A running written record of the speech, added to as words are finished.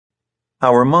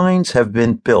Our minds have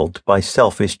been built by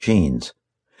selfish genes,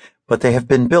 but they have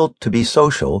been built to be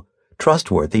social,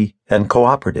 trustworthy, and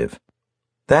cooperative.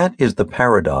 That is the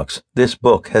paradox this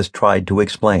book has tried to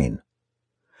explain.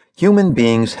 Human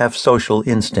beings have social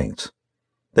instincts.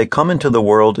 They come into the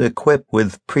world equipped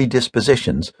with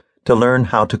predispositions to learn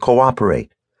how to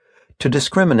cooperate, to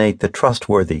discriminate the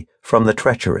trustworthy from the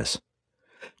treacherous,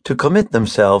 to commit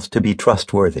themselves to be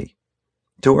trustworthy,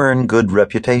 to earn good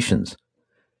reputations,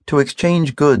 to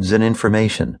exchange goods and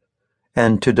information,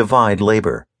 and to divide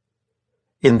labor.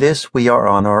 In this we are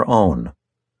on our own.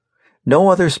 No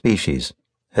other species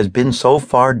has been so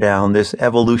far down this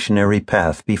evolutionary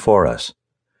path before us,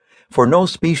 for no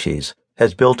species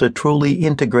has built a truly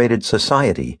integrated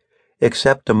society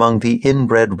except among the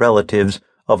inbred relatives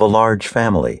of a large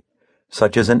family,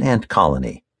 such as an ant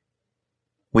colony.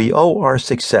 We owe our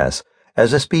success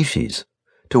as a species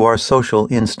to our social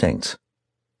instincts.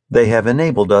 They have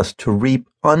enabled us to reap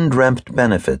undreamt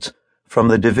benefits from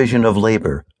the division of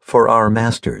labor for our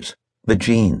masters, the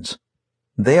genes.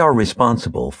 They are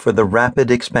responsible for the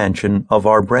rapid expansion of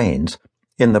our brains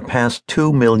in the past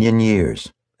 2 million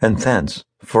years, and thence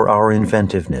for our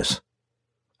inventiveness.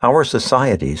 Our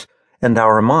societies and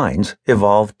our minds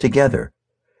evolved together,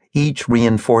 each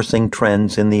reinforcing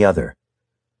trends in the other.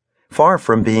 Far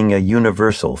from being a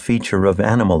universal feature of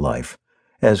animal life,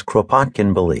 as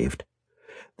Kropotkin believed,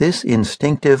 this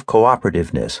instinctive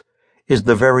cooperativeness is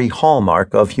the very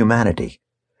hallmark of humanity,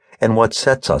 and what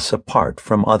sets us apart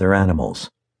from other animals.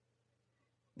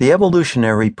 The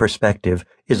evolutionary perspective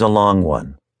is a long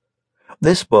one.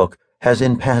 This book has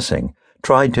in passing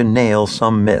tried to nail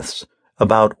some myths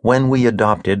about when we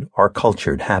adopted our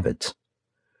cultured habits.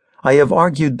 I have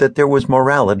argued that there was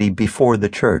morality before the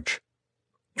church,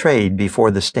 trade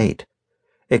before the state,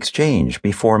 exchange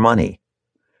before money,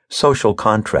 social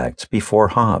contracts before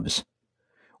Hobbes,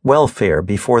 welfare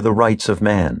before the rights of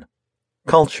man,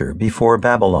 culture before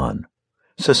Babylon,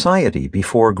 society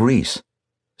before Greece,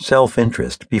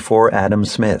 self-interest before Adam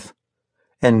Smith,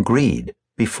 and greed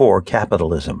before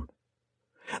capitalism.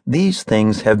 These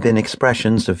things have been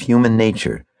expressions of human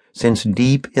nature since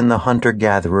deep in the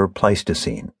hunter-gatherer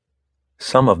Pleistocene.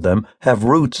 Some of them have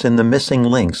roots in the missing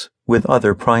links with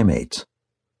other primates.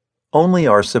 Only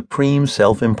our supreme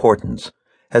self-importance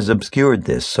has obscured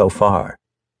this so far.